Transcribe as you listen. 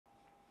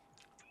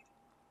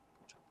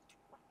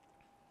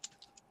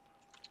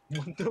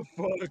What the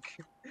fuck?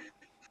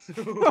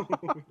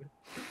 Dude.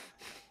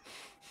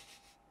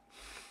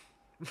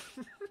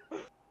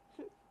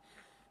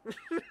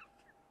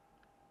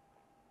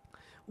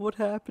 What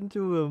happened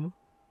to him?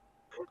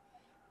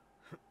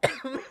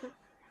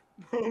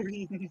 Bro,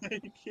 he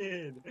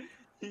naked.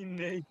 He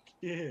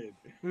naked.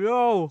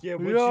 Yo, Yeah,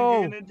 what you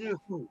yo. gonna do?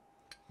 What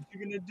you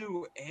gonna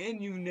do?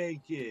 And you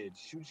naked.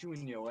 Shoot you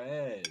in your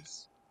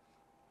ass.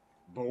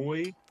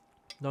 Boy.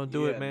 Don't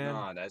do it, Yeah, man.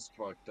 nah, that's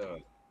fucked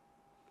up.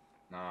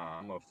 Nah,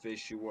 I'm gonna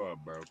fish you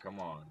up, bro. Come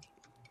on.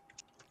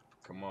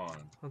 Come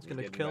on. That's You're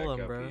gonna getting kill back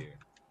him, up bro. here.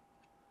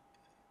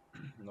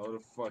 No, the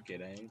fuck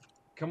it ain't.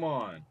 Come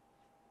on.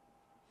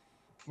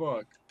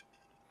 Fuck.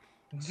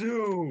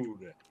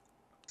 Dude.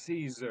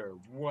 Caesar,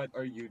 what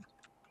are you...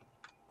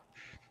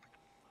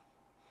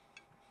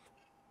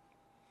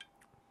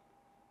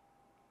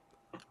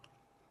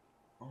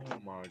 Oh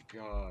my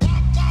god.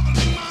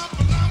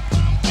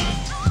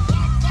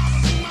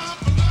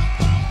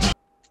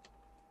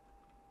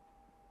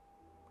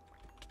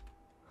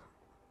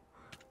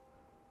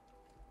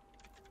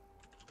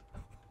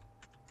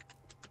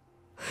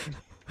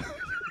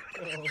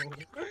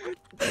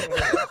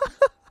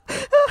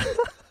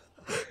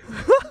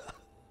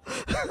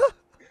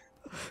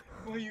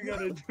 Why you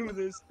gotta do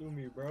this to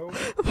me, bro?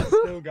 I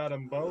still got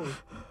them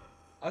both.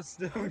 I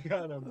still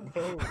got them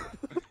both.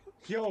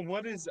 Yo,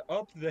 what is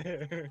up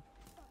there?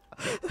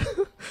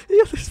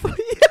 Yo,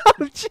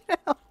 yo,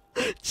 chill.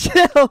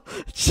 Chill.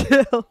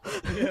 Chill.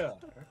 Yeah.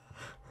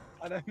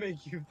 How'd that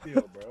make you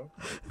feel, bro?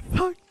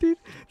 Fuck, dude.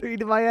 They're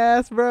eating my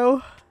ass,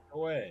 bro.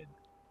 Go ahead.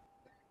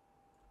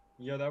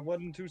 Yo, that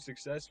wasn't too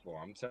successful,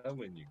 I'm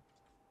telling you.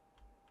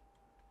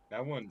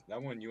 That one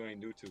you ain't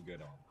do too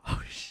good on.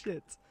 Oh,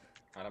 shit.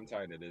 God, I'm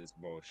tired of this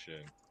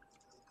bullshit.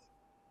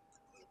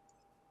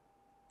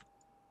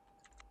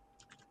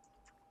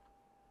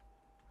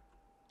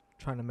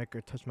 Trying to make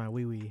her touch my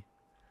wee wee.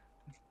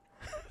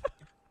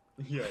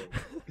 Yo.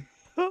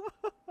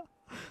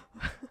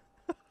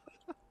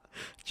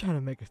 Trying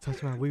to make her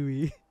touch my wee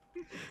wee.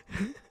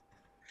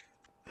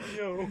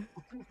 Yo.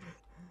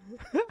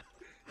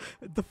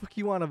 What the fuck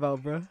you want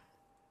about, bro?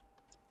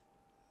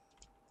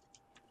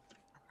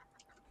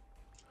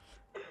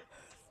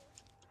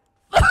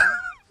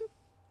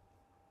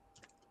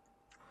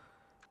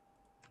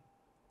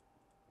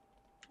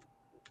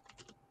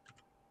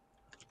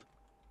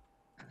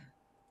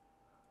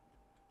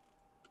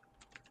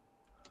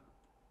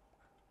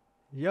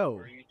 Yo.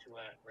 Where are you two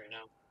at right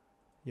now?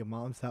 Your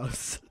mom's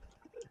house.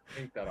 I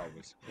think that I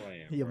was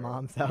playing. Your bro.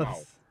 mom's Ow.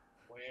 house.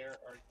 Where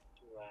are you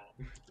two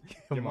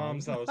at? Your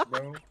mom's house,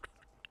 bro.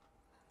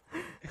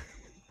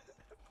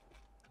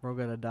 Bro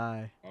gotta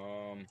die.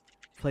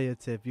 Player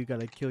tip, you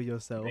gotta kill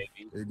yourself.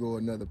 Maybe. There go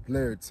another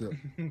player tip.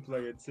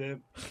 Player tip.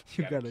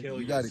 You gotta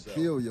kill You gotta yourself.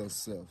 kill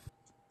yourself.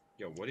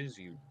 Yo, what is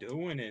you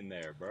doing in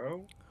there,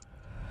 bro?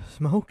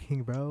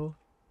 smoking, bro.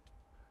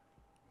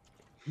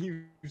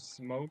 You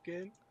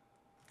smoking?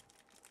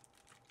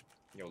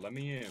 Yo, let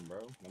me in,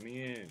 bro. Let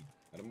me in.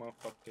 Let a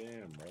motherfucker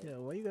in, bro. Yeah,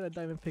 why you got a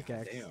diamond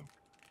pickaxe? Damn.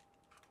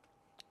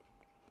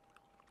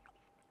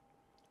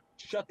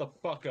 Shut the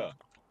fuck up.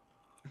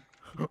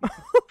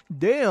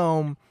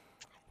 Damn.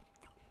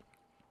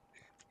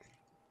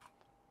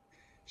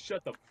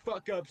 Shut the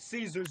fuck up.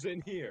 Caesar's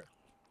in here.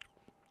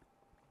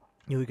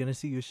 Yo, we gonna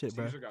see your shit,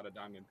 bro. Caesar got a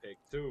diamond pick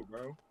too,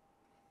 bro.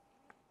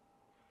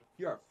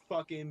 You're a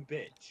fucking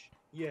bitch.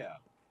 Yeah.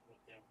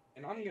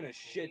 And I'm gonna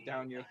shit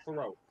down your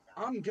throat.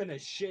 I'm gonna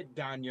shit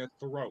down your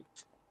throat.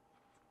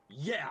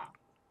 Yeah.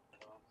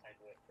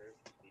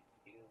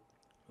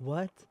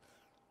 What?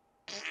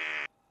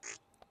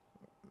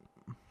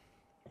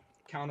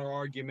 Counter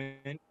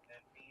argument.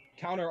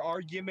 Counter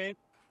argument.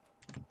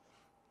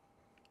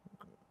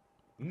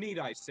 Need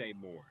I say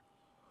more?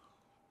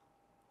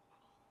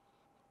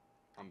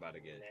 I'm about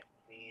to get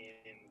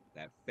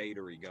that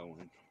fadery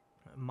going.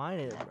 Mine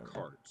is. My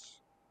carts.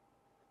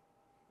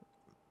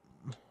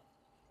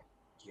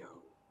 Yo.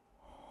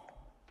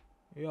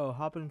 Yo,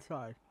 hop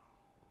inside.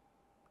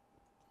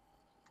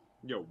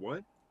 Yo,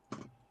 what?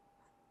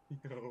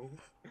 Yo.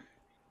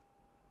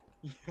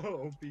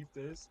 Yo, beat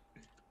this.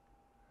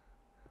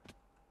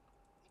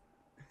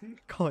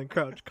 Calling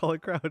crouch, calling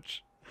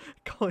crouch,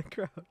 calling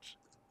crouch.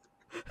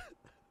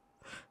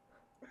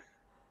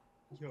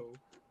 Yo,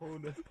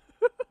 hold up.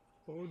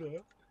 Hold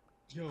up.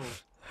 Yo.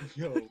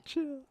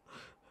 Chill.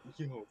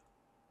 Yo.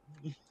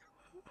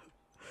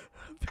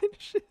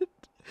 Finish it.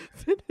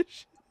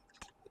 Finish it.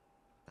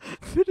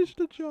 Finish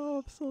the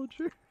job,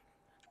 soldier.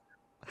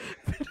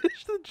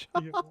 Finish the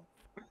job. Yo.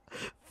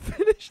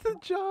 Finish the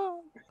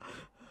job.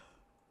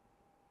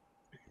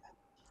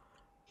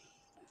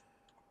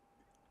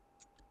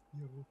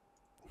 Yo.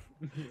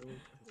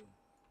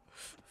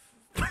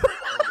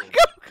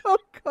 Go,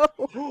 go,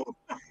 go.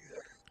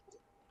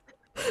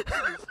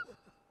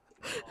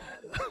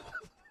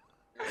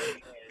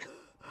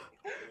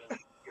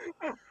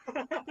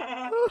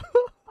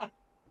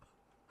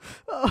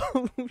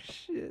 Oh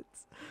shit.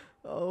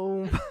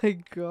 Oh my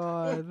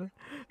god.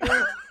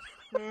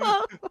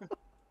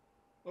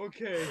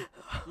 Okay.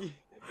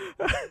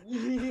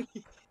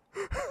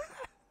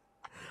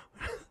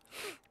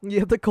 You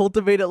have to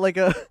cultivate it like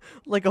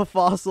a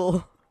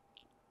fossil.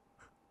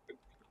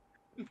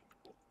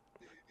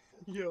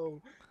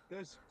 Yo,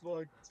 that's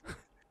fucked.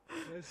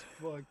 That's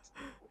fucked.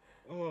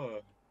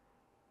 Ugh.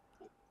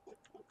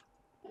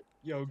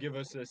 Yo, give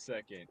us a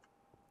second.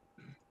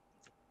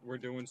 We're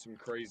doing some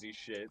crazy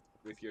shit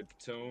with your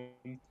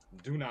tomb.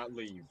 Do not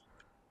leave.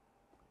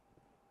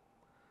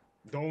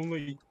 Don't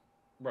leave.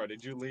 Bro,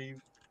 did you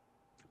leave?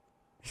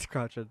 He's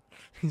crouching.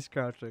 He's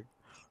crouching.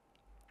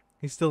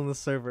 He's still in the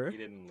server. He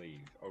didn't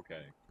leave.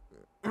 Okay.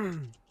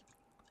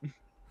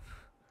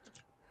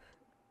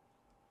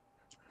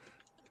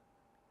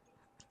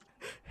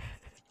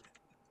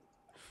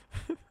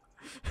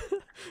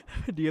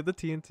 Do you have the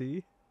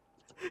TNT?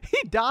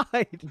 He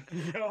died.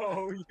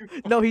 Yo, you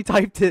No, he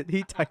typed it.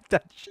 He typed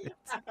that shit.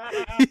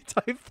 He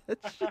typed that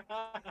shit.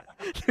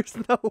 There's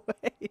no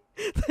way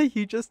that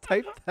you just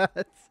typed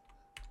that.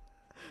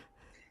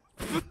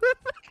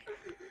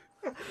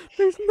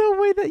 There's no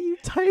way that you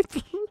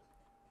typed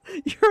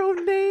your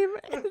own name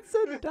and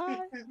said die.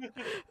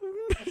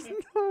 There's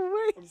no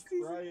way, I'm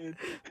Caesar. crying.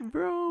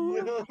 Bro.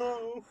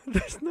 Yo.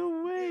 There's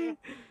no way.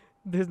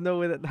 There's no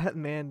way that that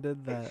man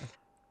did that.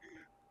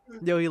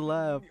 Yo, he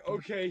left.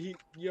 Okay,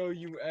 yo,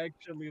 you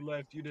actually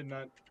left. You did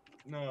not.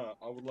 Nah,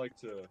 I would like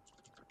to.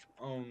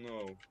 I don't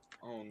know.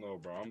 I don't know,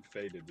 bro. I'm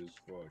faded as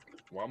fuck.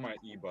 Why my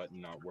E button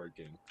not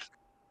working?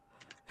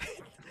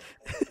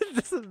 It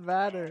doesn't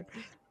matter.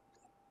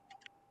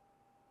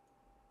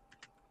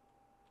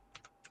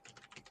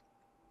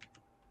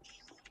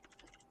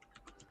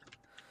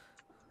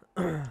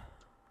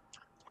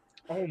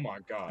 Oh my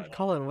god.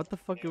 Colin, what the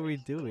fuck are we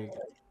doing?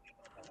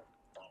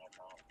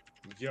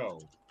 Yo,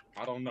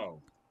 I don't know.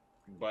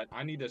 But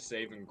I need to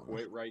save and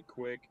quit right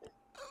quick.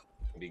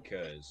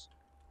 Because,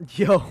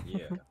 Yo.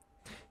 yeah.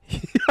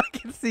 I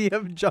can see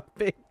him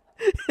jumping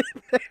in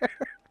there.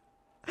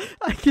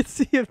 I can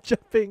see him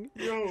jumping.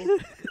 Yo,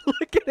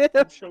 Look at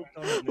I'm him. choked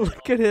on it now.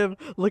 Look at him.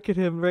 Look at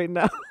him right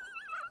now.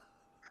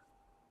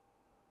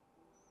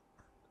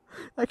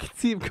 I can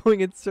see him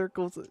going in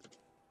circles.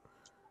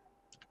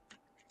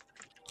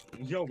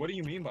 Yo, what do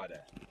you mean by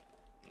that?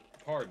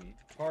 Pardon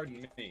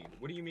me.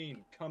 What do you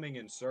mean coming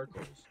in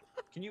circles?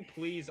 Can you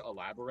please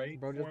elaborate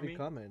Bro, just for be me?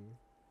 coming.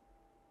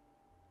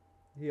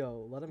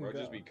 Yo, let him Bro, go.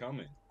 just be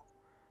coming.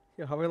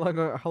 Yo, how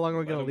long are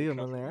we Let gonna leave him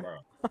come, in there?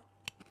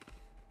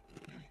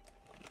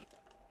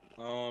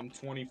 Bro.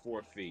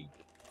 24 feet.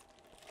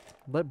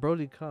 Let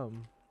Brody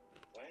come.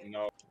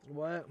 No.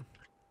 What?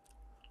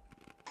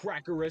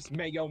 Crackerous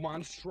mayo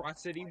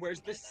monstrosity. Where's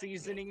the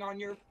seasoning on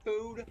your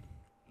food?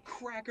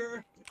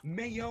 Cracker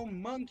mayo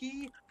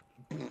monkey.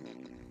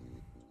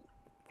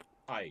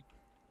 Aight,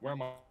 where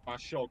my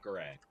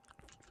shulker at?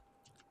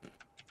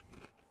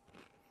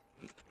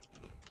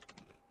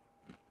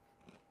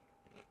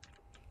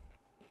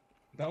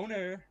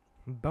 Boner.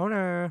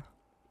 Boner.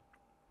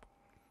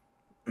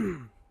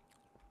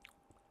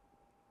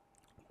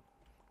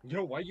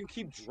 Yo, why you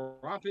keep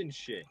dropping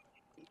shit?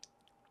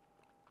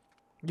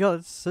 Yo,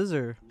 it's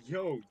Scissor.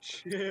 Yo,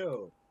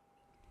 chill.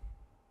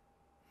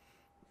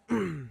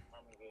 I'm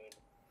good.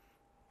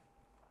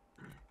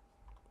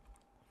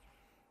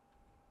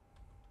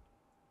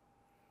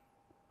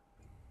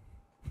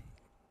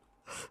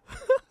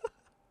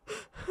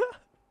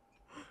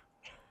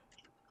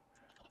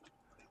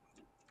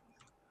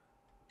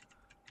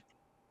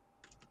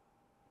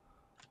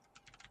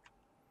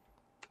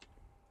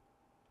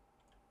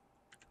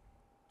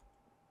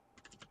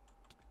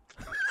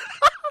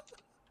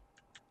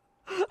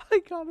 I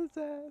got his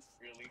ass.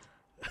 Really?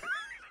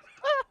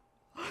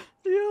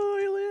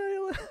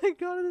 Yo, I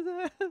got his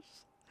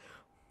ass.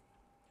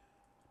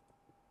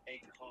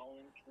 Hey,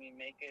 Colin, can we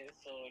make it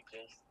so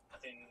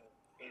Justin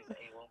is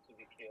able to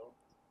be killed?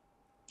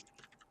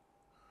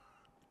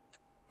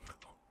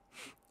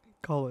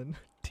 Colin,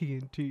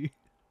 TNT.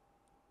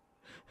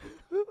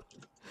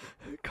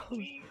 Colin.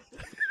 Please.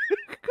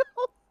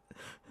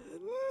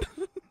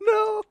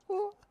 No.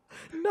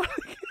 Not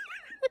again.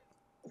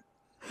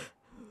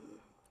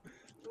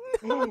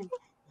 Oh.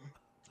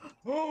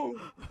 Oh.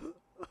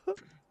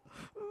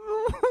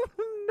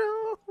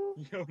 No.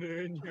 Yo,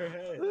 they're in your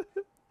head.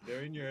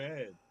 They're in your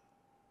head.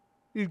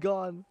 He's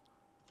gone.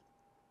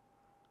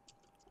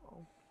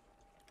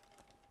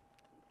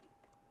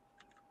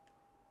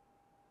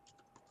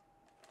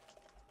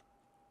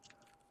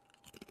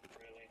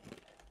 Really?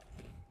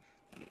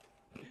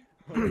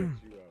 I'll let you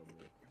out,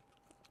 man.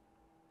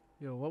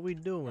 Yo, what we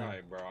doing?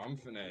 Alright, bro, I'm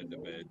finna head to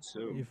bed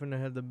too. You finna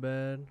head to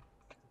bed?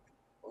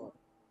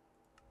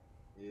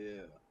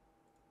 Yeah.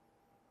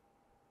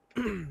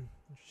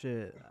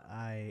 Shit,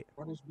 I.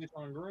 Why this bitch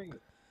on green?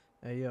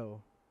 Hey,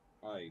 yo.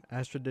 Alright,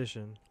 As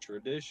tradition.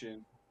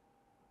 tradition.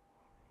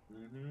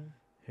 Mm-hmm.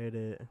 Hit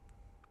it.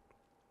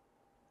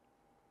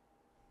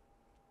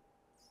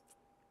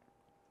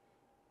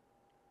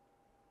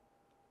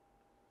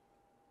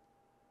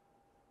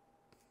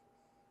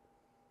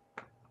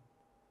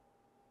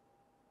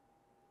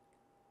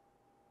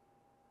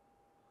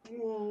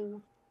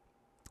 Whoa.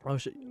 Oh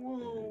shit.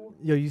 Whoa.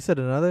 Yo, you said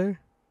another?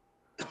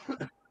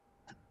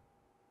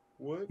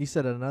 What? You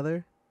said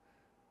another?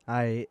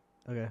 Okay.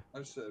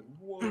 I said,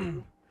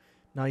 whoa.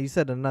 No, you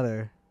said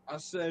another. I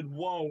said,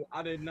 whoa.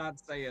 I did not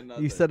say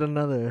another. You said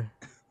another.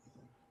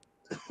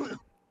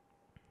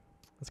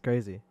 That's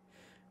crazy.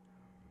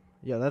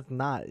 Yo, that's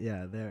not.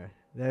 Yeah, there.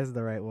 There's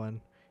the right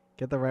one.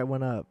 Get the right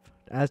one up.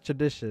 As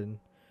tradition.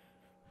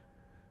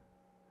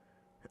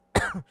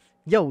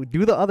 Yo,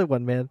 do the other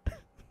one, man.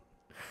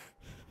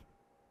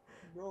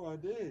 Bro, I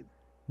did.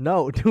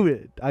 No, do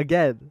it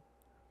again.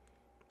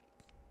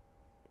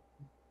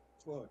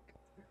 Fuck.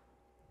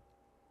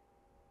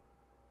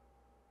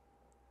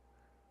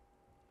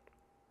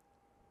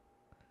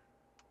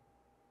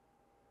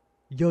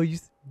 Yo,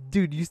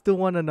 dude, you still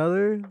want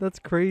another? That's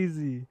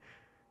crazy.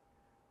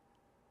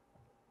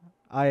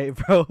 Alright,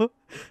 bro.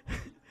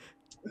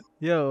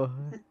 Yo,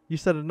 you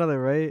said another,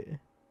 right?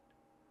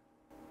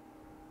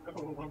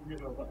 Oh, I'm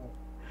gonna laugh.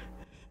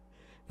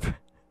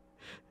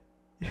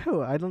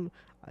 Yo, I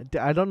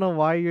don't know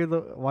why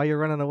you're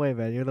running away,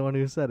 man. You're the one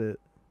who said it.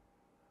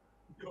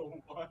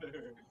 Yo,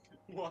 water.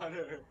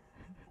 Water.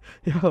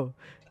 Yo,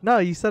 no,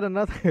 you said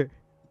another.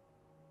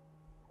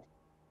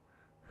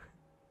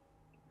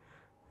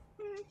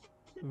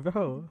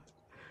 Bro,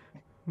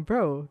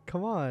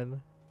 come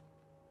on.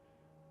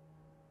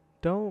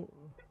 Don't,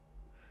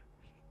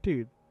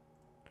 dude.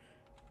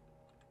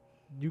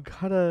 You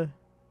gotta.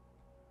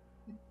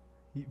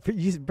 You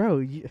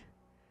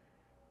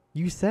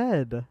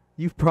said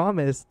you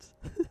promised.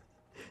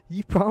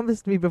 You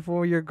promised me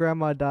before your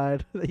grandma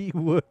died that you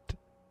would.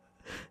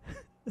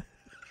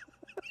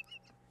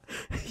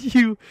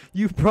 You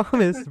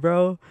promised,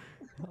 bro.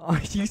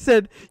 You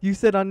said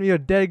on your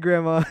dead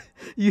grandma.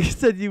 You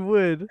said you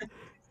would,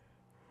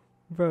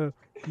 bro.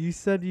 You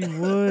said you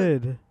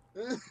would.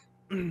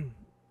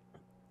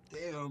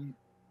 Damn.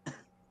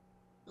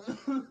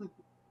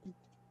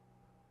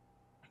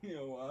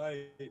 Yo,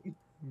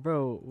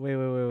 Bro, wait.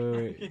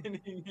 I can't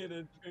even get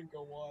a drink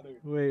of water.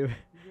 Wait.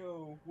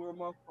 Yo, where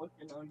my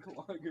fucking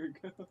unclogger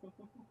go?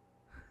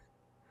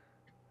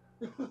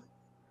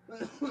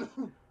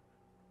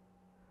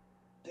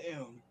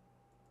 Damn.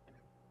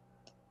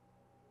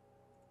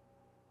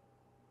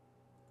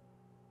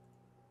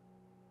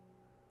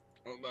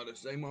 I was about to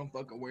say,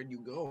 motherfucker, where'd you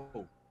go?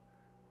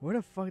 Where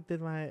the fuck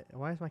did why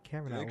is my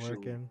camera not Actually-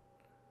 working?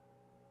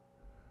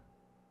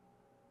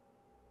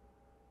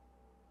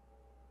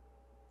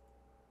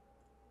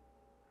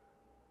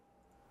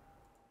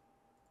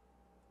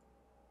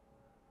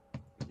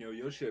 Yo,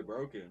 your shit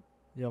broken.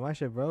 Yo, my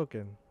shit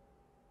broken.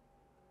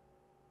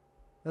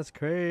 That's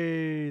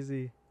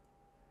crazy.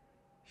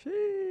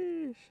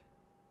 Sheesh.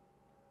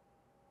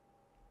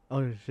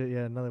 Oh shit,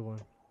 yeah, another one.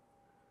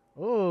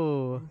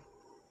 Oh.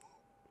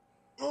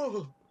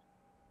 Oh.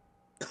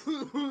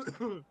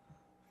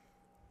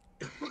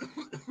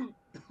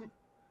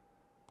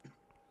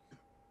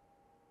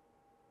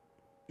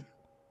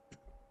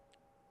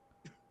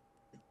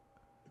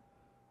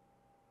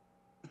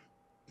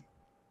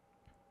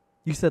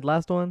 You said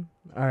last one?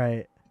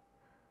 Alright.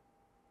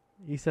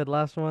 You said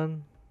last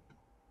one?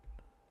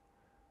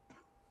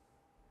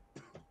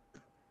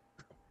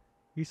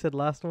 You said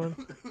last one?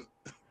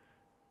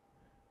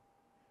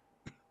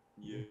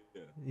 Yeah.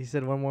 You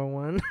said one more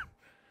one?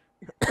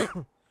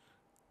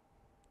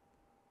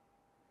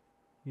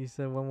 You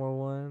said one more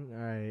one?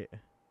 Alright.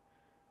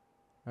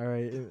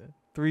 Alright.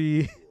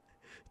 3,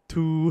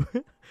 2,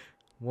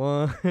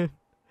 1.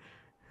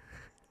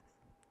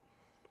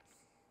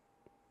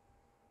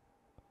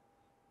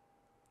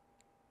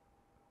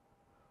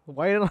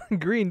 White on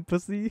green,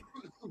 pussy.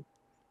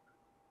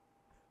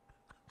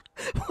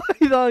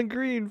 White on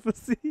green,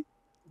 pussy.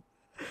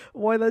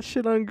 Why that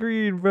shit on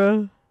green,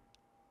 bruh?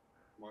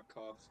 My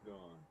cough's gone.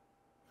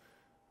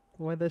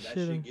 Why That shit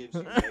shit on... gives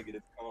you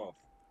negative cough.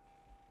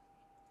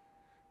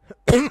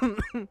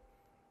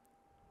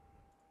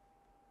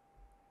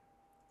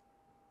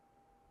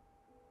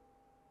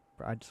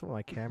 Bro, I just want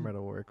my camera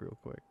to work real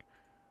quick.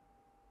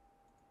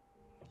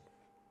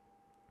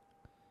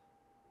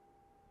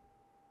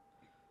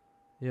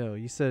 Yo,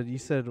 you said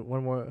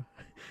one more.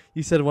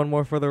 You said one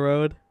more for the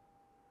road,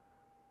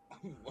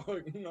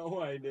 Fuck, no,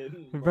 I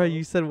didn't. bro.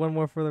 You said one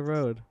more for the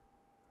road.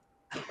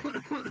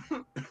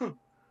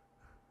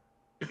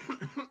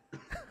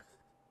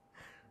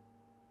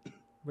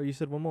 Bro, you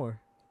said one more.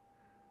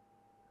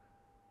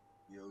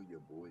 Yo, your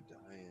boy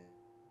dying.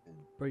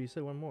 Bro, you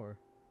said one more.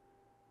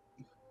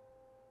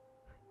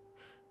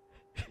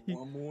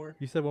 One more?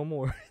 You said one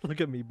more. Look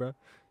at me, bro.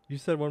 You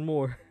said one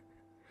more.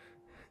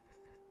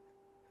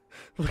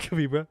 Look at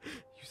me, bro.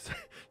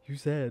 You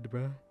said,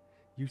 bro.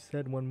 You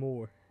said one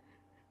more.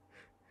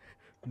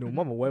 No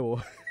mama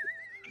huevo.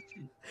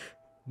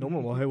 No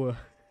mama huevo.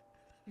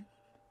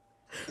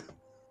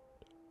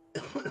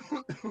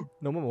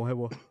 No mama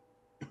huevo.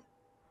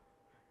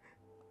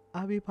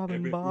 I be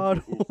popping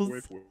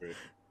bottles.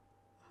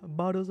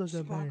 Bottles of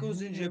champagne.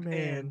 Sparkles in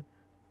Japan.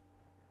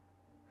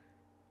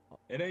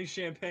 It ain't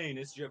champagne,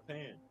 it's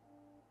Japan.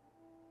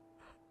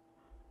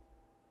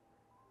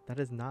 That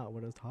is not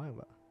what I was talking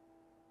about.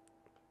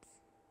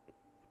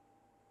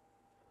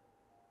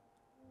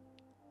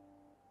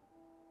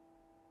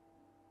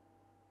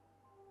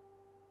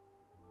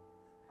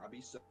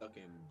 be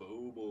sucking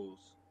boobles.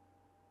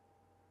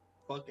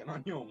 Fucking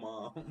on your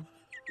mom.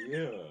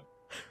 Yeah.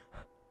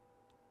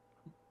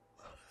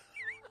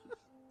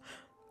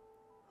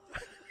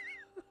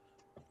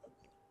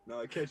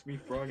 No, catch me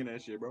frogging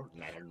that shit, bro.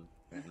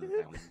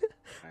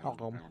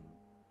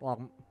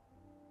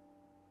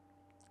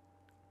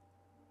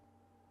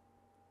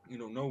 You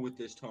don't know what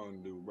this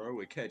tongue do, bro.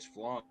 It catch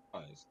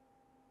flies.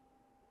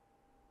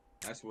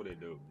 That's what it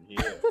do.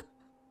 Yeah.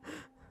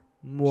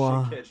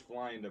 Mwah. Shit catch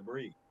flying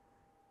debris.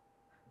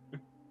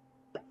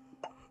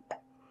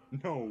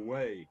 No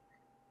way.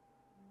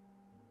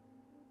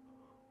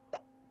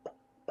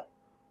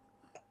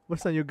 What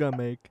sound you gonna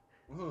make?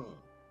 Huh.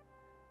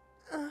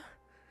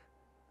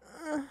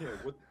 Yeah,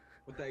 what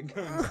that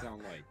gun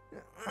sound like?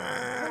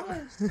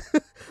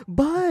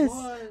 Buzz!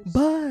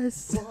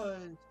 Buzz! Buzz!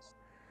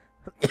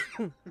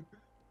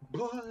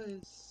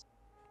 Buzz!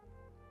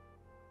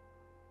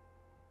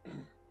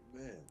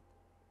 Man,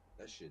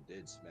 that shit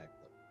did smack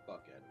the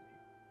fuck out of me.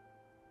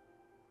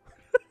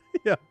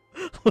 Yeah,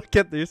 look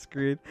at their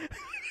screen.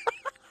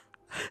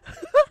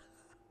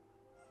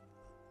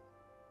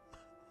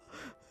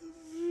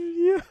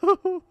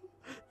 Yo,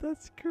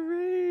 that's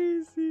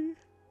crazy.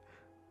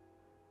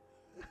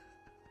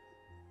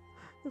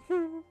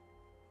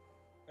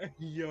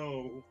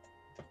 Yo.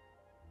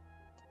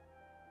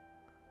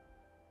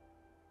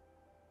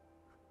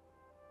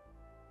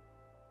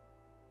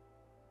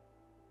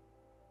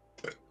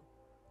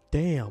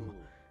 Damn.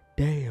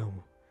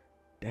 Damn.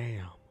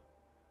 Damn.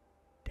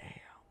 Damn.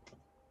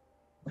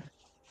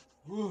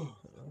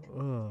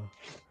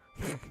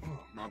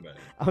 My bad.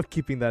 I'm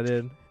keeping that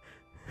in.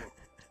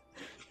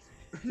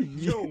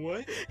 Yo,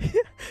 what?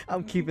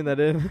 I'm keeping that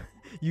in.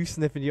 You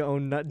sniffing your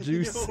own nut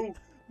juice. Yo,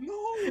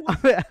 no.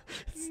 I'm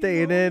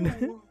staying in.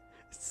 No.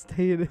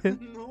 Staying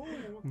in. No.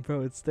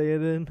 Bro, it's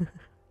staying in.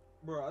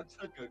 Bro, I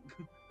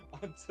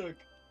took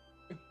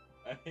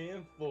a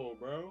handful,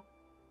 bro.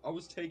 I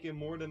was taking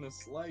more than a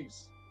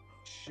slice.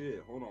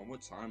 Shit, hold on.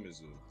 What time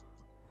is it?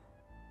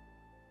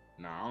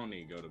 Nah, I don't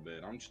need to go to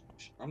bed.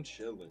 I'm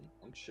chilling.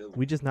 I'm chilling.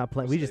 We just not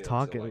playing. I'll We just stay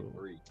up till, talking. like,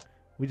 3.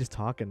 We just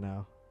talking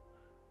now.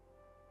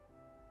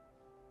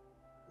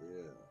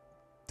 Yeah.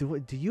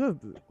 Do you have?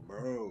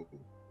 Bro.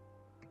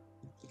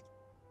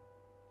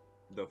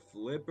 The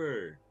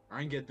flipper.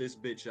 I ain't get this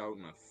bitch out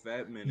in a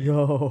fat minute.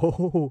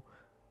 Yo.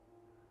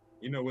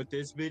 You know what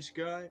this bitch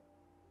got?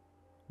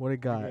 What a You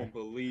guy. won't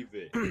believe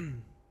it.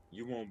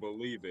 You won't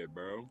believe it,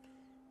 bro.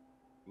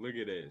 Look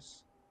at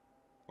this.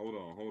 Hold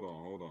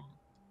on.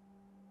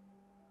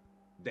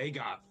 They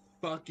got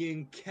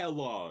fucking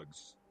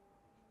Kellogg's.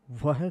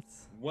 What?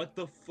 What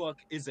the fuck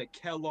is a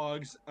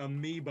Kellogg's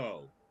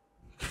amiibo?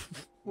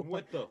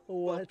 What the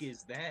What? fuck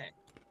is that?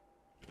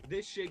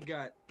 This shit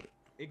got...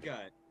 It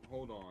got...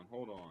 Hold on.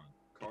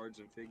 Cards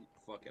and figures?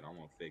 Fuck it, I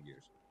want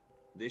figures.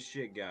 This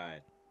shit got...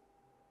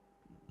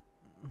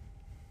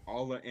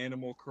 all the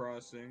Animal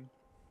Crossing,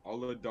 all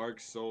the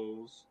Dark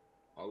Souls,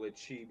 all the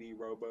Chibi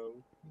Robo,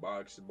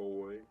 Box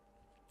Boy,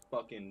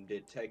 fucking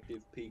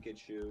Detective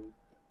Pikachu,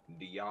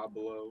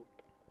 Diablo,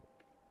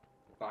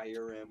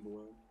 Fire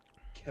Emblem,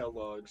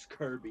 Kellogg's,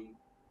 Kirby,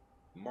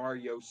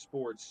 Mario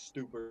Sports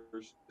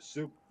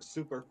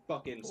Super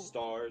fucking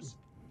Stars,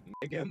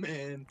 Mega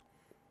Man,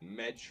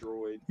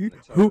 Metroid.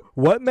 Who?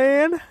 What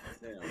man?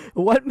 Damn.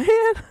 What man?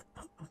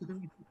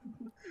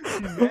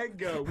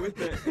 Mega with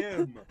the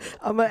M.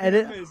 I'm gonna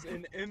edit. M is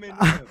an M and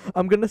M.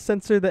 I'm gonna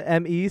censor the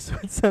ME so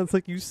it sounds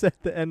like you said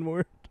the N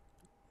word.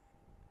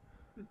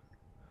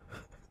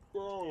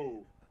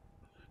 Bro,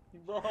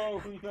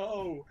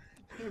 no.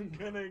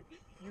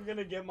 You're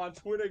gonna get my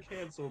Twitter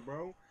canceled,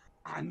 bro.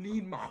 I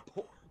need my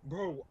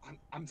bro.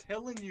 I'm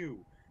telling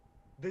you,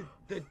 the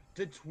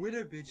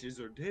Twitter bitches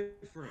are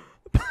different.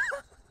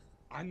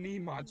 I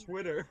need my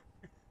Twitter.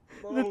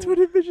 Bro, The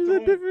Twitter bitches are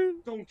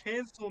different. Don't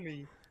cancel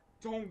me.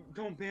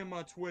 Don't ban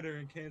my Twitter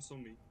and cancel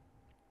me.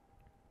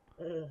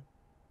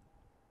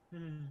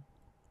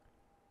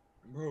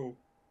 Bro,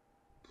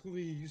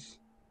 please,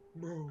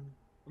 bro.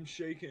 I'm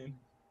shaking.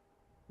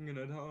 I'm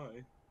gonna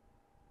die.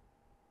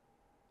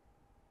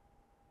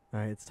 All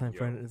right, it's time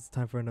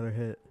for another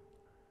hit.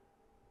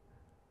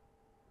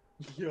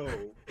 Yo.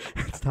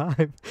 It's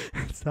time.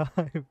 It's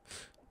time.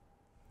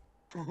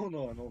 Hold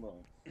on.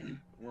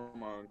 Where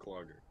am I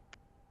unclogger?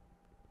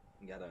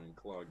 Gotta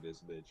unclog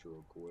this bitch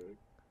real quick.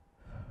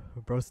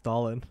 Bro,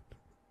 stalling.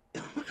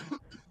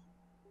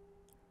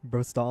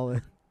 Bro,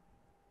 stalling.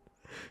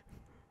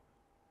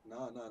 No.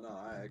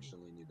 I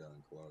actually need to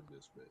unclog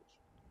this bitch.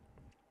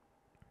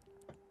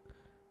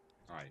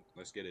 Alright,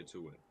 let's get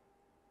into it.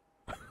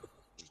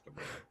 Just a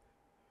minute.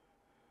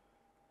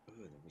 Ugh,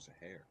 there was a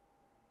hair.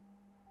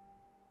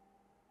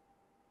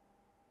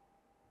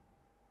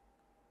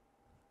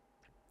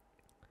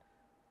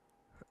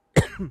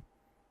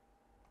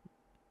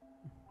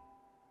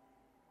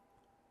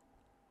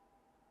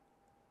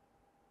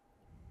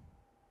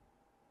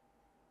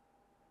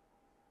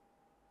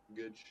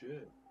 Good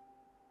shit.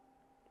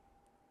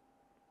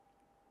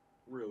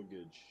 Real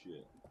good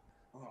shit.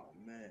 Oh,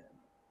 man.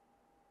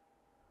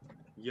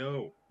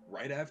 Yo,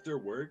 right after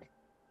work,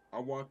 I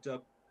walked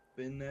up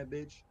in that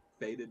bitch,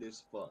 faded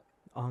as fuck.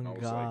 On I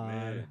was like, God.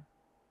 man,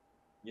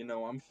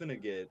 I'm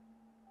finna get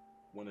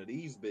one of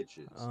these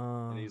bitches.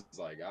 And he's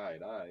like,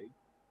 alright.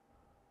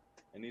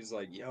 And he's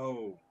like,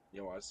 yo,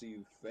 I see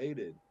you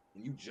faded.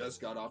 And you just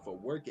got off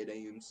of work at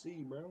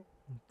AMC, bro.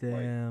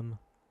 Like, Damn.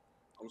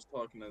 I was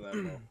talking to that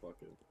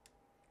motherfucker.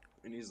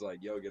 And he's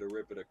like, yo, get a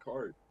rip of the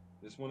cart.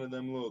 It's one of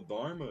them little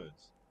Dharmas.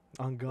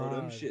 On Bro,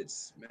 them God. shit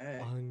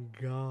smack. On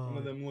One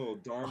of God. them little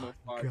Dharma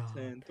On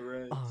 510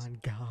 threads. On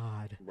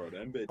God. Bro,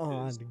 them bitches.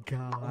 On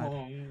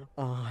God.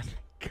 Oh, On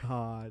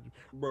God.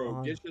 bro,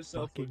 On get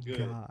yourself a fucking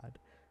good God.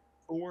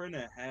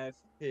 4.5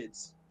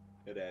 hits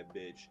of that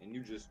bitch, and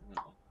you just,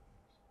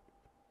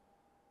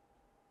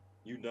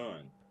 you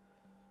done.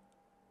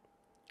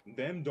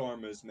 Them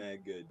Dharma's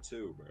mad good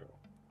too, bro.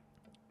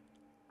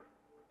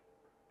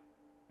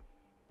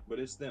 But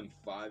it's them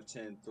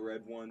 510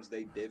 thread ones,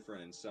 they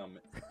different in some.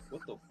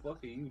 What the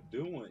fuck are you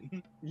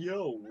doing?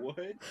 Yo,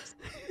 what?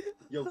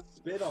 Yo,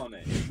 spit on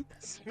it.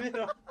 Spit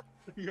on.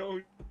 Yo,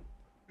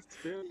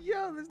 spit.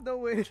 Yo, there's no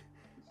way.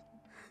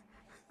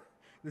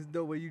 There's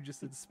no way you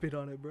just said spit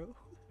on it, bro.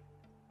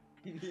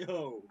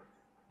 Yo,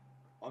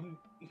 I'm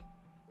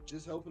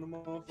just helping the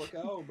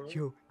motherfucker out, bro.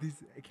 Yo,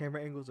 these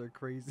camera angles are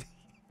crazy.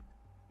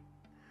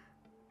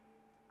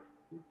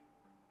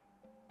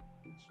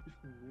 What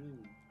you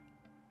mean?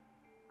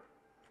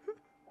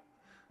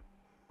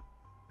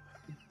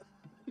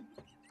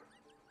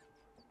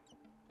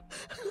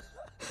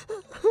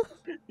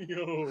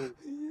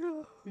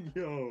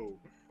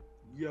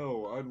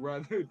 Yo, I'd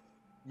rather,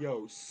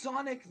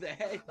 Sonic the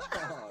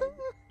Hedgehog.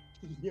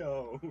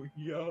 Yo.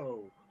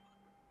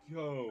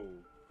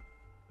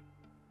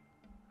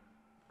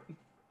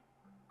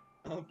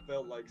 I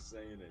felt like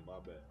saying it, my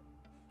bad.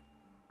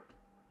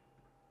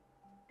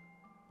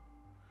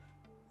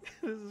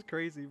 This is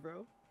crazy,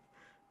 bro.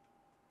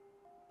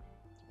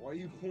 Why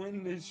you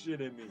pointing this shit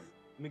at me?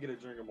 Let me get a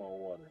drink of my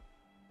water.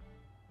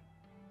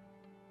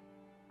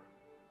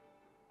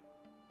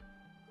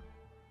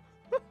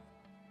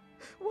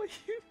 What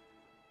you?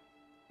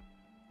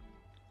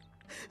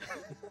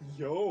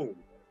 Yo.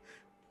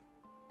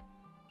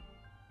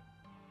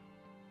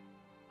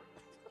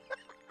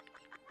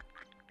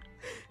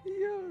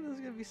 Yo, this is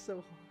gonna be so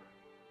hard.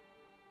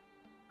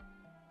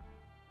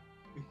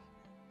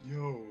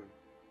 Yo,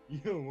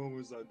 what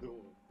was I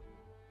doing?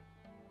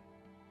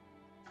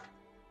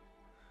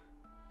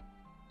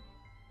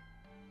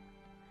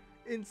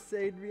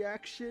 Insane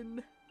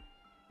reaction.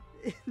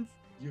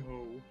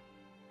 Yo.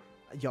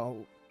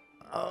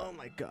 Oh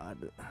my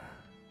God.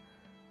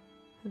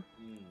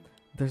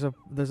 There's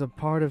a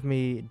part of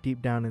me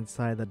deep down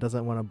inside that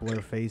doesn't want to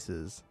blur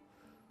faces.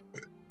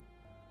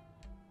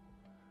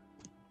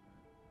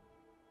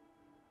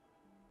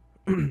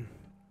 I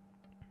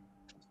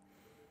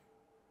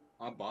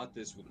bought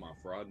this with my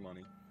fraud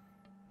money.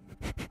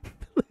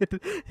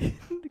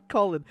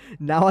 Colin,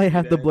 now I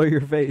have to blur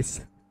your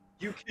face.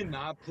 You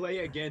cannot play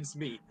against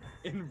me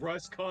in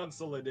Rust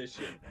Console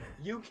Edition.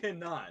 You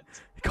cannot.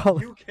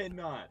 Colin, You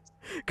cannot.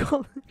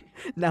 Colin,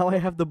 now I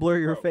have to blur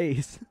your Bro.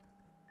 face.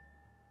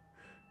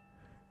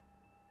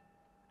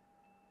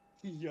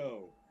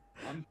 Yo,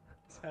 I'm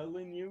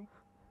telling you,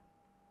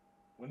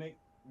 when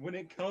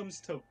it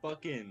comes to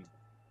fucking,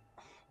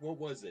 what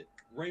was it?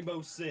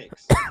 Rainbow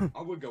Six.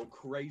 I would go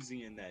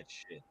crazy in that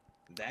shit.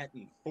 That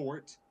and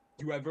Fort.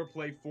 You ever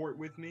play Fort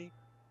with me?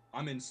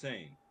 I'm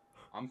insane.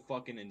 I'm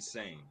fucking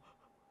insane.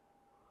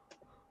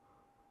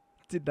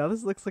 Dude, now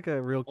this looks like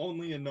a real...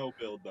 Only a no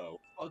build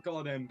though. Fuck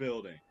all them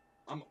building.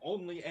 I'm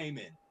only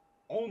aiming.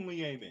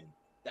 Only aiming.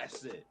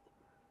 That's it.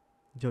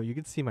 Yo, you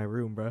can see my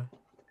room, bro.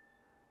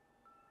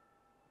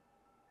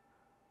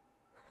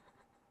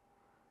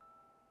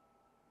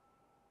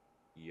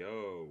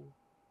 Yo.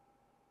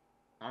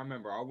 I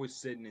remember I was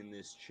sitting in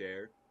this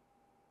chair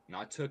and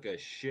I took a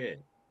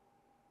shit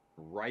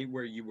right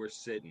where you were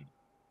sitting.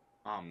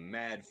 I'm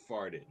mad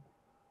farted.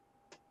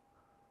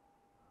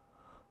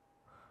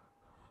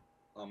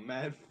 I'm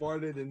mad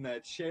farted in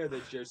that chair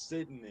that you're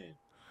sitting in.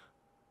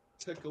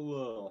 Took a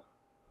little.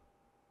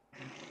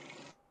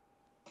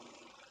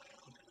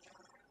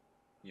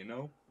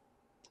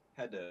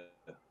 Had to.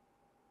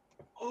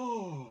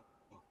 Oh!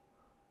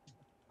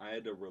 I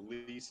had to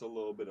release a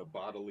little bit of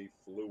bodily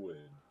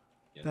fluid.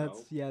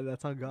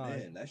 That's on God.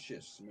 Man, that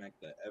shit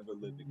smacked the ever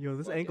living. Yo,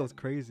 this fuck angle's out of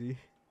me. crazy.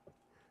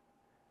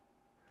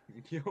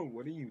 Yo,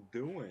 what are you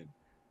doing?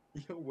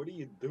 Yo, what are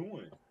you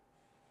doing?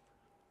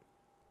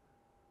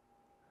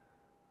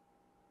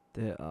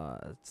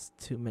 It's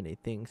too many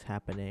things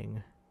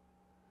happening.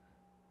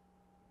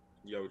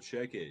 Yo,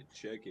 check it.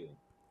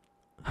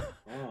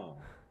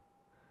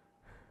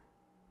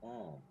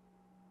 Oh.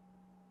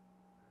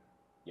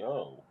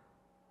 Yo.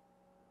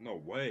 No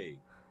way.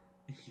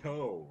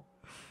 Yo.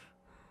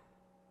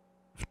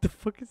 What the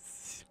fuck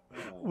is...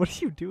 What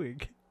are you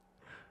doing?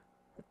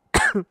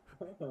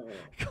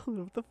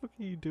 Colin, what the fuck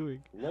are you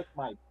doing? Lick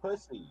my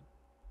pussy.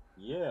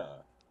 Yeah.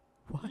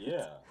 What?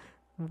 Yeah.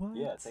 What?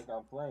 Yeah, think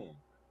I'm playing.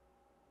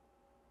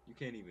 You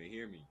can't even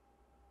hear me.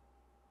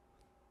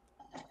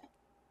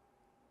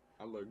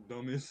 I look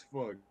dumb as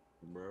fuck,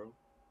 bro.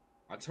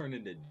 I turned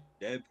into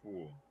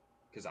Deadpool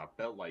because I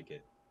felt like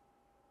it.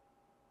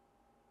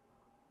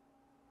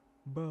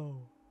 Bro.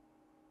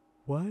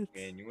 What?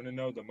 And you want to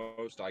know the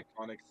most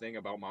iconic thing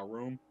about my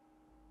room?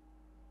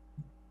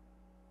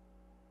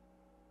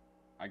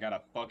 I got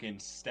a fucking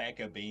stack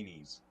of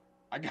beanies.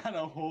 I got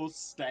a whole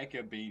stack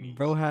of beanies.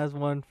 Bro has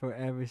one for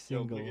every Yo,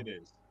 single. look at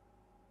this.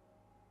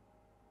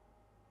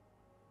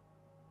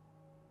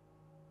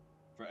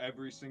 For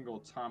every single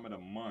time of the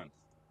month.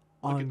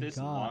 Look On at this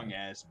God. long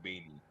ass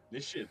beanie.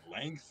 This shit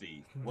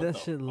lengthy. What That the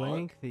shit fuck?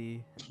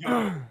 lengthy.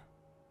 Yo,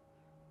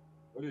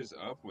 what is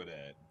up with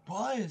that?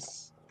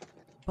 Bus.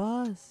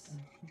 Bus.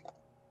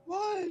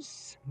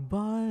 Bus.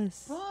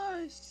 Bus.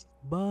 Bus.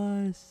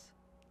 Bus.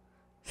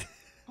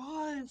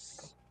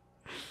 Bus.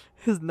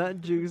 His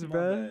nut juice, My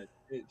bro.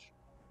 bad.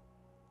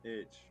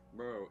 Itch.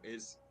 Bro,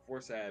 it's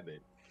force of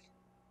habit.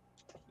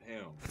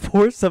 Damn.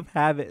 Force of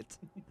habit.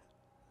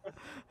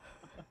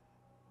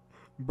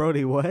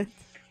 Brody, what?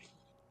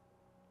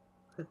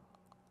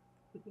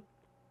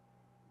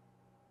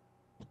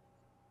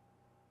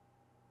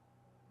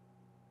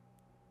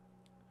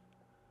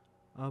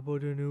 I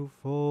put a new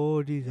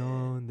 40s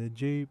on the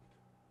Jeep.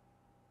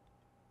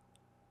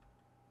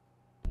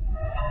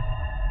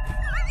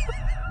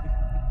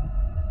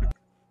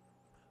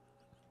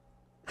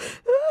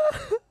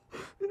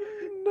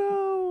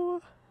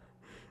 No.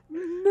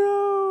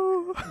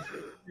 No.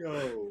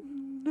 Yo.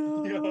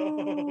 No.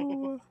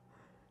 Yo.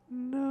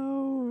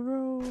 No,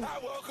 bro. I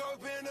woke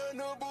up in a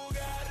new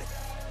Bugatti.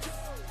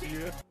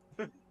 Yeah.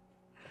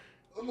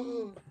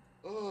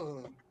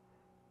 Uh,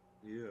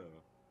 Yeah.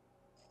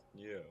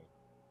 Yeah.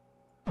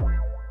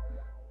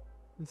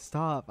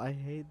 Stop. I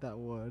hate that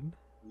one.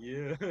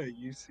 Yeah.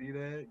 You see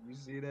that? You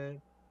see that?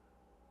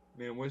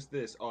 Man, what's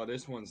this? Oh,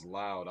 this one's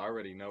loud. I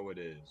already know what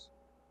it is.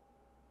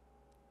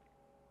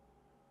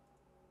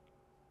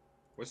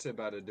 What's it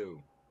about to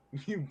do?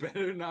 You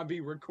better not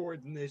be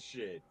recording this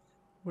shit.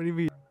 What do you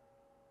mean?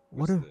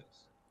 What's What are this?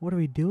 What are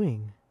we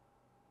doing?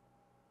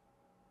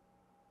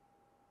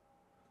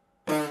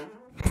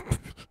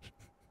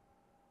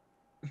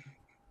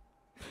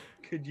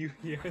 Could you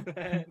hear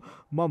that?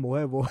 Mama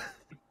huevo.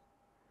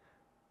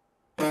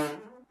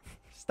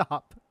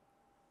 Stop.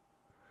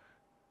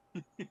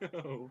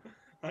 Yo,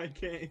 I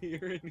can't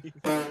hear anything.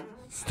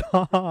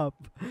 Stop,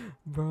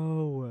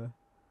 bro.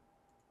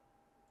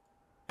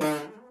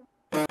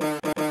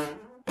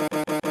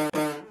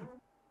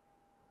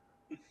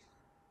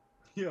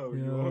 Yo,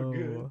 you all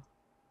good?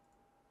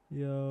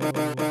 Yo.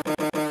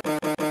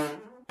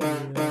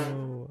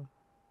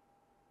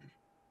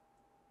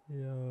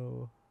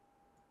 Yo.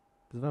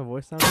 Does my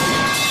voice sound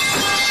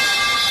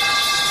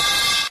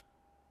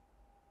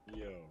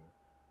Yo.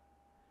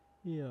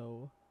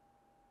 Yo.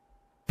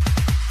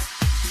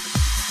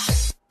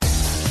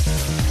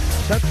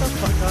 Shut the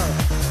fuck up.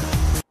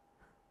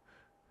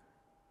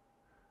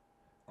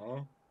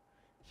 Huh?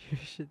 Your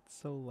shit's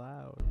so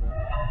loud, bro.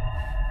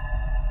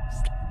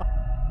 Stop.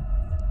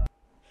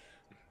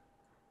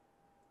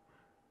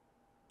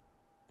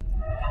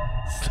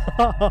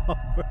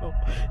 Stop, bro.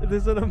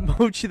 There's an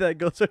emoji that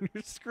goes on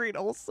your screen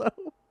also.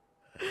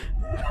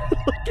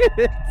 Look at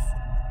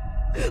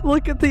it.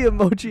 Look at the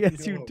emoji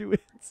as you Yo. do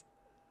it.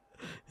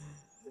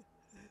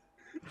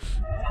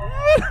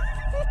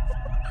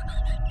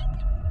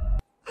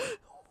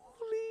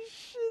 Holy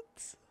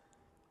shit.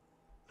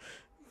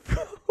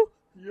 Bro,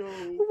 Yo.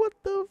 what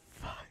the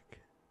fuck?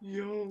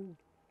 Yo.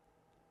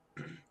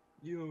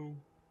 Yo.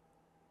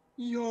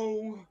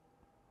 Yo.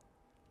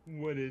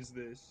 What is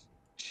this?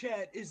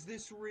 Chat, is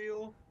this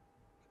real?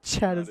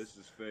 Chat Nah, is this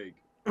is fake.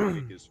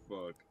 Fake as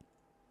fuck.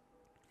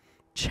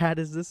 Chat,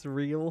 is this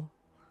real?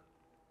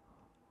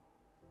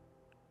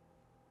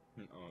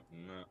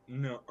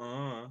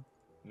 Nuh-uh.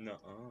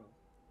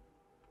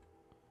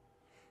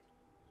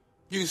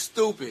 You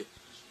stupid.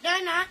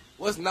 They're not.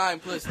 What's 9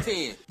 plus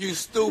 10? You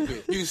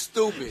stupid. You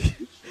stupid.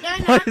 They're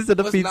Why not. is it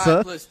a What's 9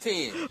 pizza? plus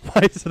 10?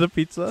 Why is it a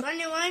pizza?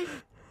 21.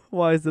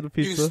 Why is it a You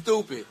pizza?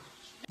 stupid.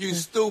 You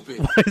stupid.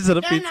 Why is it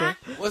a They're pizza? not.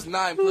 What's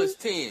 9 plus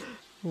 10?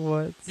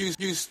 What? You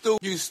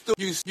stupid. You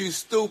stupid. You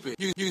stupid.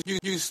 You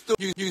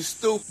stupid. You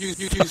stupid.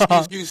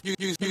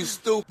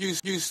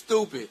 You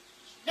stupid.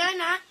 They're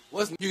not.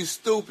 What's you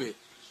stupid?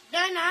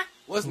 They're not.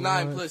 What's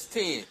 9 What? plus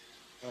 10?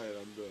 Alright,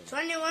 I'm done.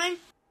 21.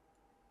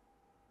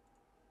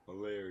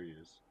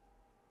 Hilarious.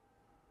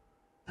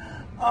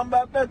 I'm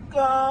about to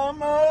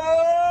come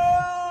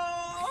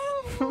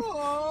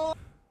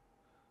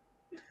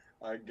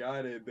I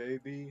got it,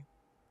 baby.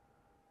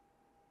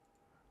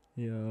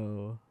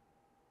 Yo.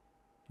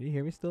 Can you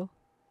hear me still?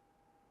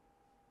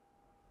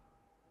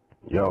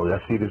 Yo, y'all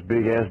see this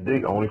big ass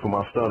dick only for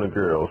my stunner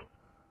girls.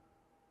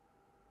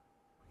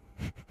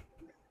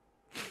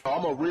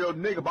 I'm a real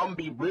nigga, but I'm gonna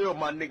be real,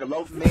 my nigga.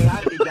 Low man,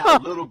 I think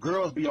that little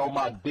girls be on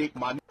my dick,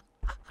 my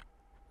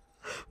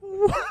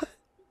What?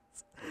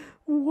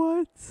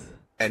 What?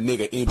 That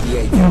nigga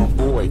NBA young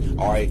boy,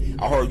 alright?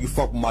 I heard you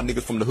fuck with my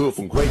niggas from the hood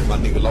from Grace, my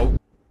nigga low.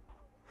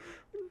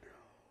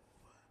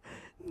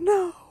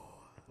 No.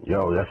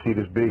 Yo, y'all see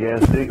this big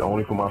ass dick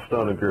only for my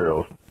stunner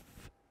girls.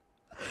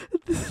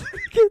 This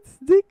gets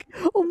dick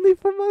only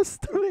for my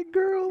stomach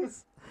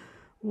girls.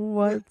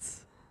 What?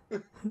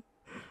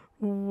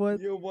 What?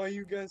 Yo, why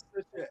you got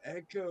such an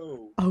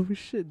echo? Oh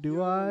shit, do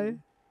Yo. I?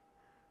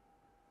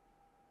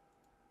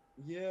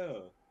 Yeah.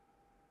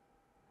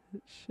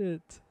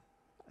 Shit.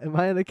 Am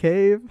I in a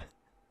cave?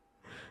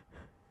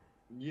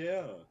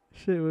 Yeah.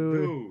 Shit, wait,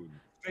 wait. Dude,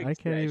 fix I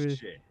can't that even.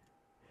 shit.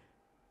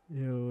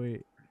 Yo,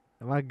 wait.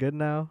 Am I good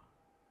now?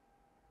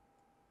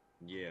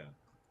 Yeah.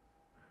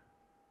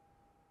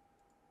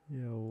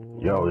 Yo.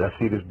 Yo, y'all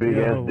see this big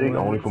Yo, ass dick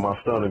only what? for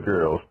my stunner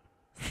girls.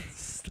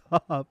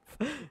 Stop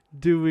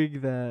doing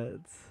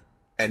that.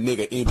 That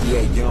nigga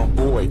NBA young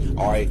boy,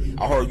 alright?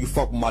 I heard you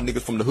fuck with my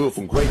niggas from the hood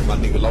from Great, my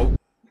nigga low.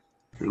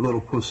 Your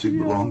little pussy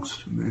belongs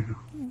to me.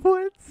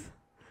 What?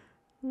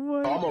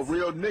 What? I'm a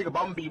real nigga, but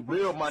I'm gonna be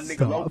real, my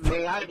nigga low. Stop.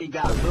 Man, I ain't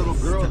got little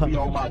girls be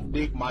on my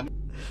dick, my nigga.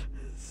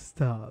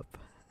 Stop.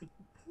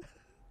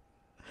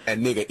 That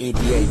nigga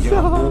NBA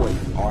young boy,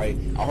 alright?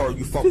 I heard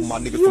you fuck with my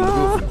niggas from the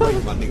hood from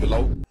Great, my nigga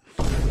low.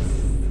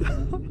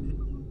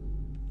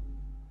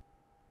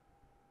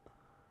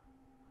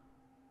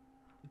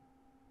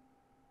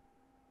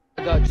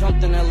 I got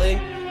jumped in LA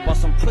by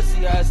some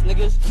pussy ass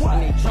niggas.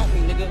 And they jumped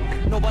me,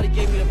 nigga. Nobody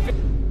gave me the.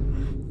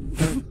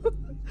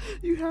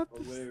 You have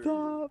to Hilarious.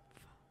 stop.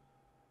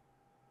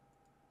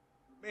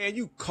 Man,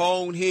 you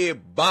cone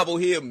head,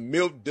 bobblehead,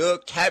 milk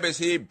duck, cabbage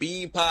head,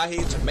 bean pie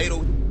head,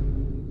 tomato.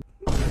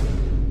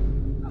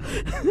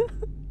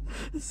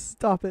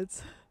 Stop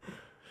it.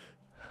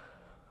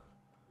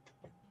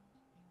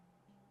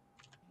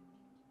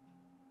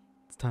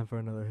 It's time for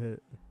another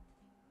hit.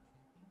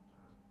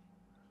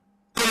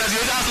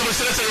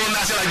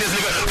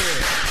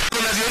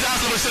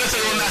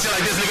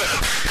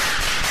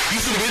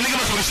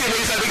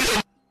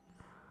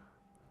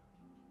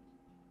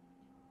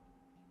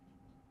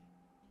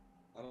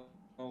 I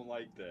don't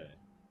like that.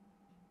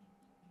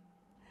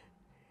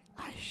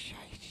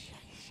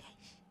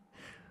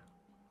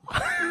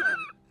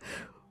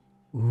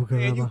 Ooh,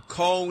 Man, you grandma.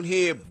 cone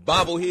head,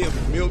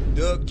 bobblehead, milk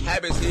duck,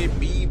 cabbage head,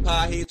 bean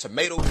pie head,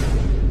 tomato.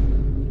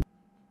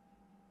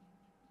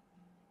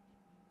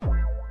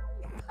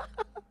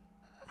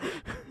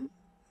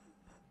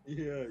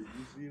 Yeah,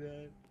 you see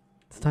that?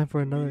 It's time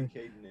for another.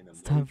 Communicating in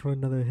It's time for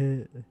another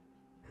hit.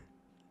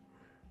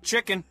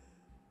 Chicken.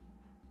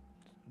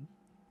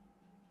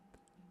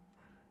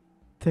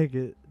 Take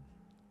it.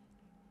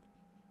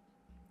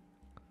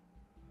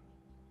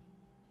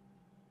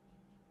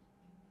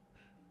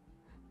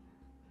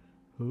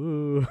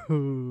 Ooh.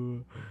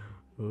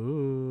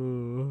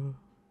 Ooh.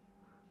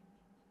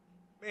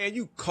 Man,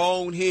 you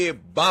cone head,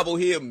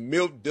 bobblehead,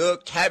 milk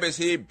duck, cabbage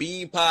head,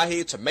 bean pie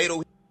head,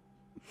 tomato.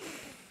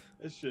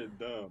 That shit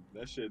dumb.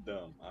 That shit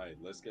dumb. Alright,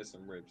 let's get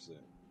some rips in.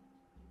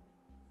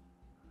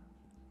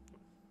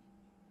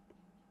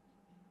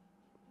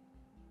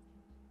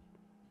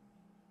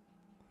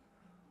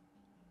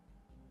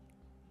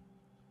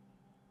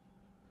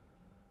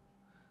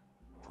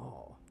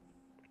 Oh.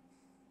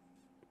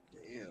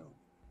 Damn.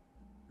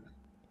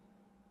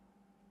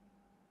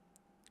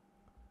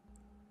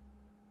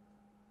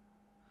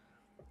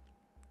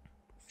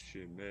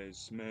 Shit, man,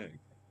 smack.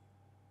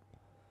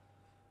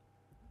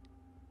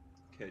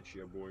 Catch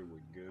your boy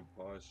with good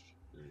posture.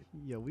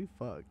 Yo, we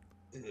fucked.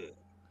 Ugh.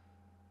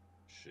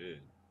 Shit.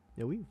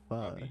 Yo, we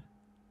I'll fucked.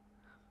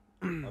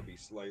 I'll be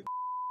slightly.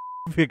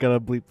 We gotta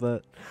bleep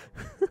that.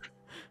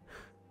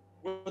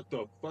 What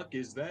the fuck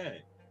is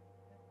that?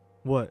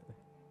 What?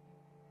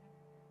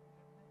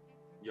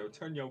 Yo,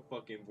 turn your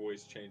fucking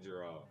voice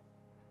changer off.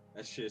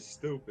 That shit's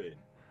stupid.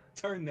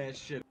 Turn that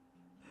shit.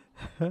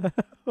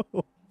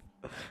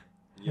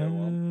 Yo,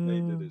 I'm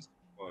late as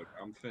fuck.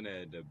 I'm finna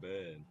head to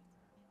bed.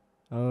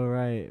 All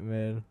right,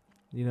 man.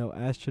 You know,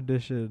 as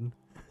tradition.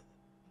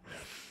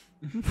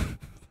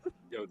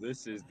 Yo,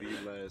 this is the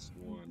last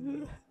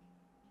one.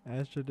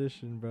 As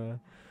tradition, bruh.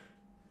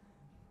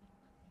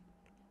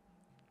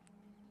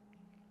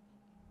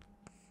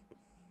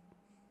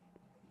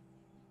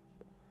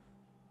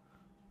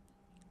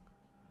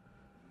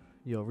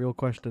 Yo, real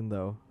question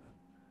though.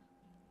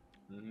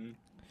 Mm-hmm.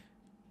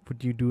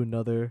 Would you do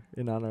another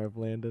in honor of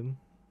Landon?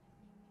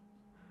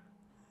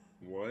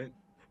 What?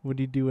 Would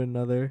you do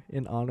another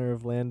in honor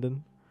of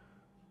Landon?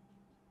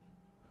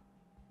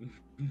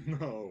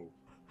 No.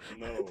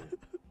 No.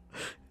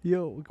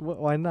 Yo,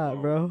 why not,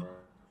 No, bro?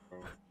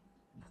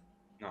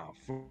 Nah,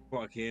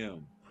 fuck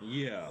him.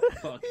 Yeah,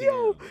 fuck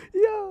Yo, him.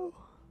 yo.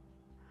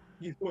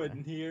 You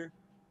wasn't here.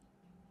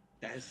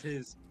 That's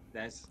his.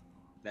 That's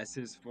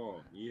his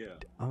fault. Yeah.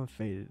 I'm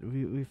faded.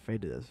 We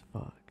faded as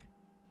fuck.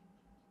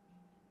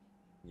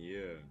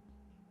 Yeah.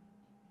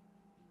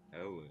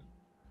 Hella.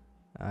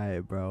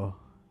 Alright, bro.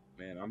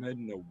 Man, I'm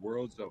heading to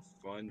Worlds of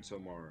Fun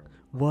tomorrow.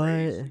 What?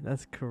 Crazy.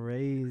 That's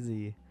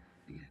crazy.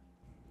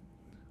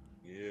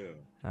 Yeah.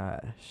 Ah,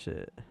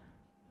 shit.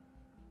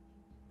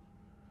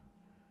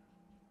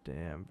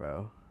 Damn,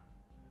 bro.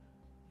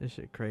 This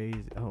shit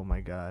crazy. Oh my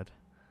god.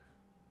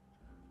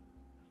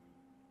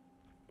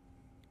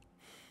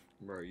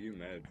 Bro, you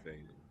mad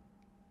faded.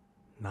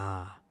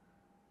 Nah.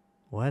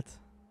 What?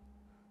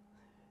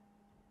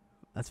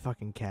 That's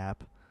fucking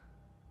cap.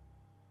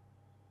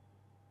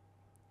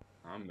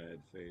 I'm mad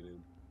faded.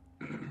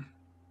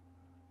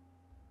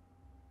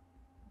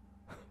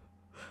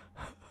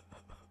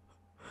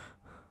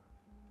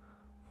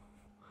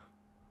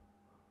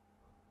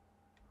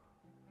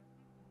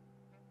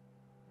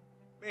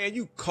 Man,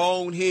 you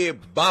cone head,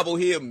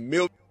 bobblehead,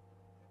 milk.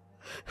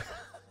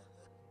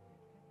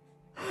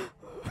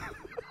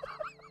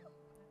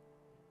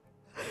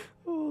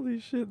 Holy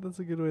shit, that's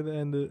a good way to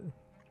end it.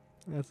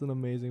 That's an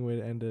amazing way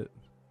to end it.